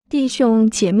弟兄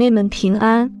姐妹们平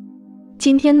安。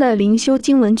今天的灵修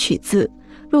经文取自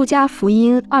路加福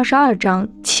音22章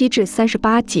7至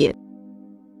38节。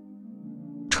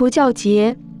除酵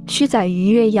节须宰逾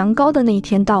越羊羔的那一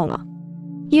天到了，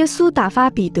耶稣打发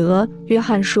彼得、约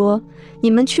翰说：你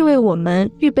们去为我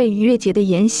们预备逾越节的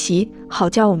筵席，好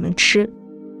叫我们吃。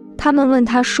他们问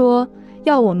他说：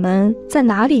要我们在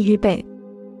哪里预备？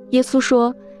耶稣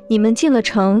说：你们进了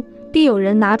城，必有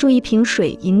人拿住一瓶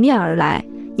水迎面而来，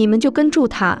你们就跟住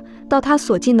他，到他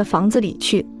所进的房子里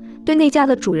去，对那家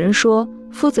的主人说：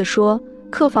夫子说，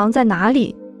客房在哪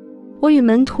里？我与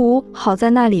门徒好在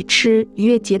那里吃逾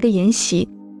越节的筵席。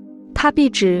他必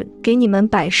指给你们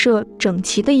摆设整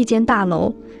齐的一间大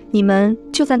楼，你们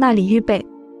就在那里预备。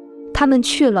他们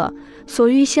去了，所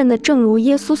预现的正如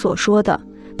耶稣所说的，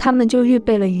他们就预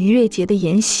备了逾越节的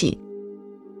筵席。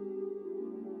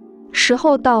时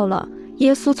候到了，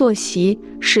耶稣坐席，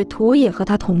使徒也和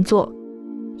他同坐。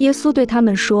耶稣对他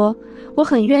们说：我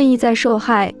很愿意在受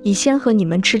害以先和你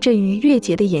们吃这逾越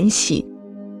节的筵席。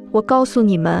我告诉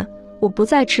你们，我不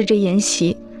再吃这筵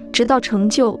席，直到成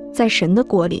就在神的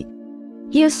国里。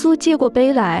耶稣接过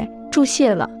杯来，祝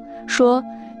谢了，说：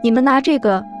你们拿这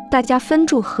个，大家分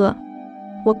住喝。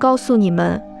我告诉你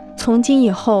们，从今以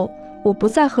后，我不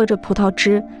再喝这葡萄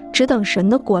汁，只等神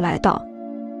的国来到。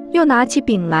又拿起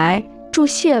饼来，祝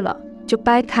谢了，就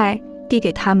掰开，递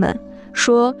给他们，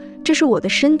说：这是我的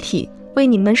身体，为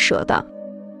你们舍的，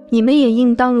你们也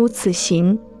应当如此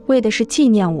行，为的是纪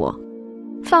念我。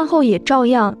饭后也照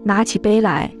样拿起杯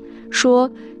来，说：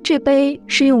这杯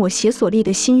是用我血所立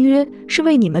的新约，是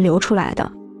为你们流出来的。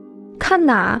看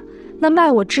哪，那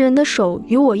卖我之人的手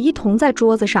与我一同在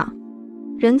桌子上。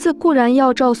人子固然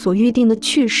要照所预定的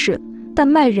去世，但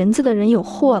卖人子的人有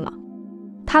祸了。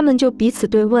他们就彼此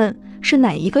对问，是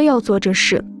哪一个要做这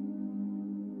事？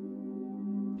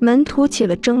门徒起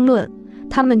了争论，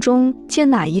他们中间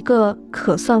哪一个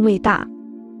可算为大？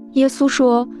耶稣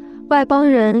说：外邦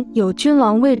人有君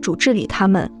王为主治理他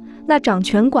们，那掌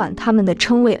权管他们的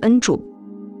称为恩主。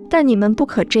但你们不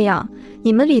可这样，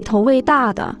你们里头为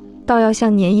大的，倒要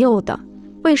像年幼的；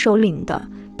为首领的，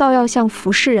倒要像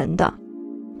服侍人的。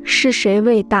是谁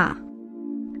为大？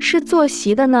是坐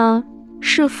席的呢？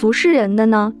是服侍人的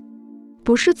呢？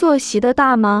不是坐席的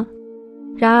大吗？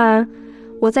然而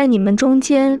我在你们中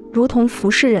间如同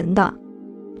服侍人的。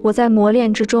我在磨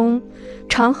练之中，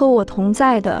常和我同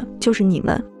在的就是你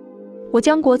们。我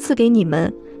将国赐给你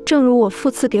们，正如我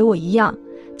父赐给我一样，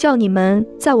叫你们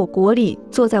在我国里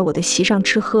坐在我的席上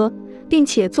吃喝，并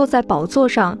且坐在宝座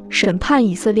上审判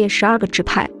以色列12个支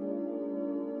派。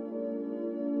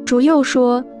主又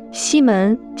说：西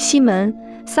门，西门，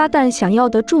撒旦想要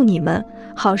得住你们，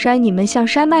好筛你们像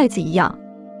筛麦子一样。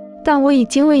但我已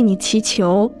经为你祈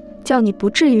求，叫你不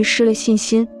至于失了信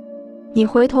心。你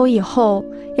回头以后，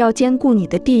要兼顾你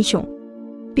的弟兄。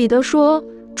彼得说：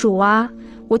主啊，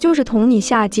我就是同你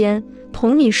下监，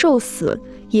同你受死，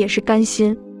也是甘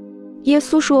心。耶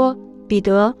稣说：彼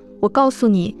得，我告诉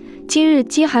你，今日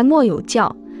鸡还没有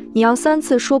叫，你要3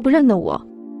次说不认得我。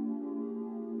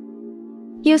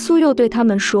耶稣又对他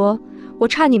们说：我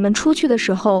差你们出去的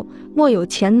时候，莫有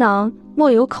钱囊，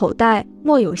莫有口袋，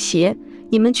莫有鞋，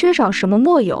你们缺少什么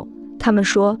莫有？他们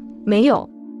说：没有。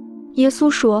耶稣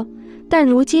说：但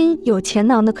如今有钱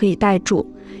囊的可以带住，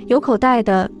有口袋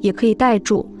的也可以带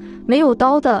住，没有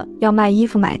刀的要卖衣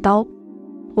服买刀。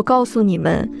我告诉你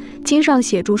们，经上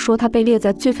写著说他被列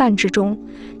在罪犯之中，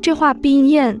这话必应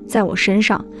验在我身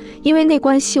上，因为那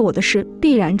关系我的事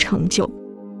必然成就。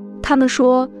他们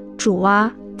说：主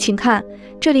啊，请看，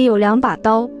这里有2把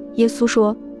刀。耶稣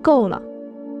说：够了。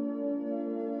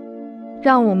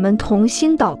让我们同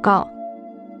心祷告。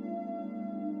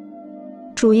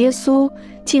主耶稣，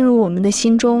进入我们的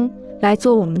心中，来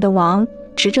做我们的王，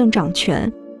执政掌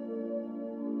权。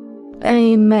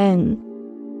Amen。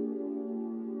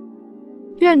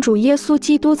愿主耶稣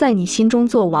基督在你心中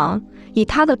做王，以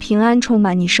他的平安充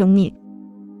满你生命。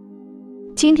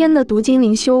今天的读经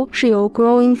灵修是由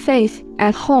Growing Faith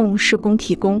at Home 事工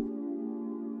提供。